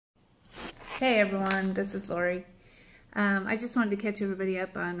Hey everyone, this is Lori. I just wanted to catch everybody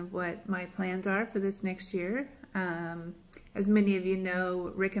up on what my plans are for this next year. As many of you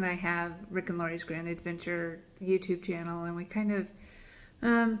know, Rick and I have Rick and Lori's Grand Adventure YouTube channel, and we kind of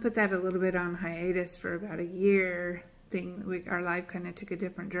put that a little bit on hiatus for about a year. Our life kind of took a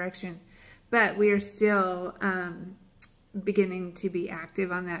different direction, but we are still beginning to be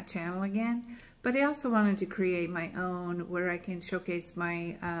active on that channel again. But I also wanted to create my own where I can showcase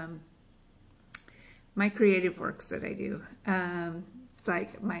my my creative works that I do,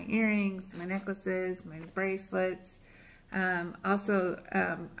 like my earrings, my necklaces, my bracelets. Also,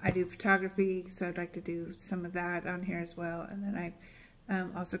 I do photography, so I'd like to do some of that on here as well. And then I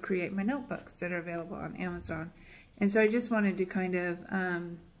also create my notebooks that are available on Amazon. And so I just wanted to kind of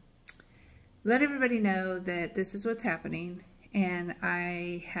let everybody know that this is what's happening. And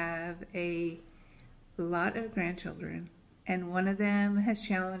I have a lot of grandchildren, and one of them has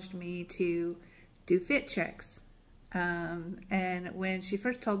challenged me to do fit checks. And when she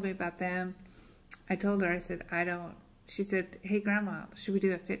first told me about them, I told her, I said, she said, hey grandma, should we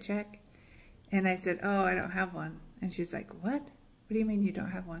do a fit check? And I said, oh, I don't have one. And she's like, what do you mean you don't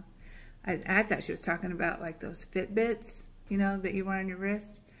have one? I thought she was talking about like those Fitbits, you know, that you wear on your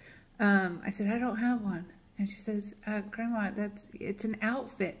wrist. I said, I don't have one. And she says, grandma, it's an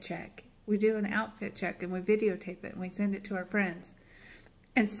outfit check. We do an outfit check and we videotape it and we send it to our friends.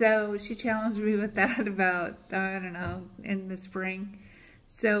 And so she challenged me with that about, I don't know, in the spring.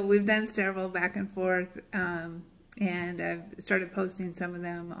 So we've done several back and forth, and I've started posting some of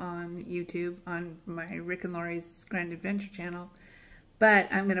them on YouTube on my Rick and Lori's Grand Adventure channel. But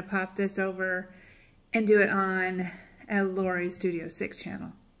I'm going to pop this over and do it on a Lori Studio 6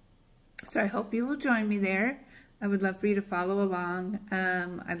 channel. So I hope you will join me there. I would love for you to follow along.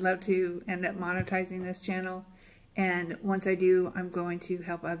 I'd love to end up monetizing this channel. And once I do, I'm going to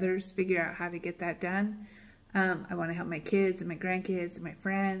help others figure out how to get that done. I want to help my kids and my grandkids and my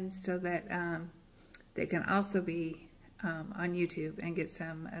friends so that they can also be on YouTube and get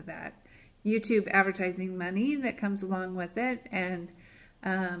some of that YouTube advertising money that comes along with it. And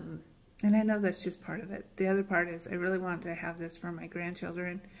I know that's just part of it. The other part is I really want to have this for my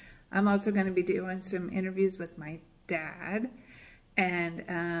grandchildren. I'm also going to be doing some interviews with my dad,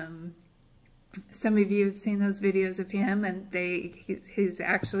 and some of you have seen those videos of him, and he's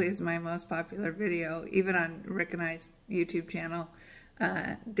actually is my most popular video, even on Rick and I's YouTube channel.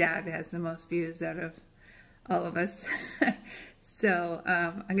 Dad has the most views out of all of us. So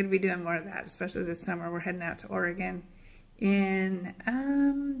I'm going to be doing more of that, especially this summer. We're heading out to Oregon in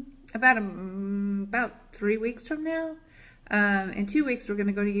about 3 weeks from now. In 2 weeks, we're going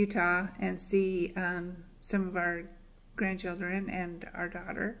to go to Utah and see some of our grandchildren and our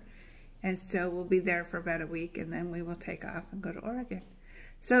daughter. And so we'll be there for about a week, and then we will take off and go to Oregon.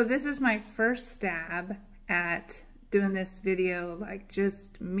 So this is my first stab at doing this video, like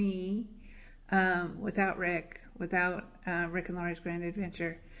just me, without Rick, without Rick and Lori's Grand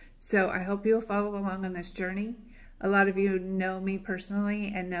Adventure. So I hope you'll follow along on this journey. A lot of you know me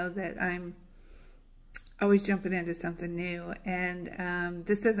personally and know that I'm always jumping into something new. And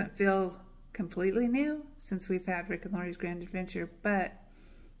this doesn't feel completely new since we've had Rick and Lori's Grand Adventure, but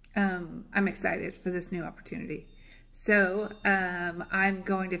I'm excited for this new opportunity. So I'm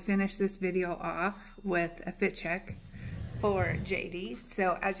going to finish this video off with a fit check for JD.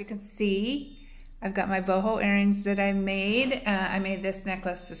 So as you can see, I've got my boho earrings that I made. I made this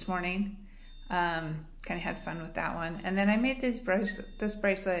necklace this morning. Kind of had fun with that one. And then I made this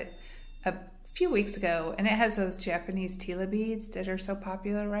bracelet a few weeks ago, and it has those Japanese tila beads that are so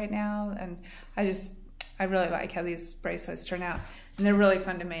popular right now. And I really like how these bracelets turn out, and they're really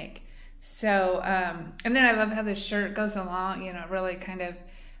fun to make. So, and then I love how this shirt goes along, you know, really kind of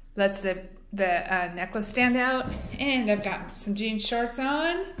lets the necklace stand out. And I've got some jean shorts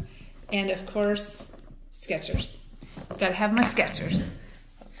on, and of course, Skechers. Gotta have my Skechers.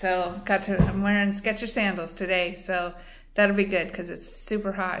 So I'm wearing Skechers sandals today, so that'll be good because it's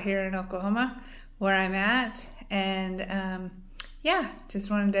super hot here in Oklahoma where I'm at. And yeah, just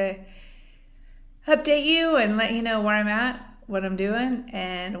wanted to update you and let you know where I'm at, what I'm doing,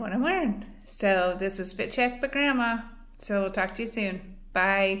 and what I'm wearing. So this is Fit Check by Grandma. So we'll talk to you soon.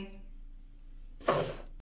 Bye.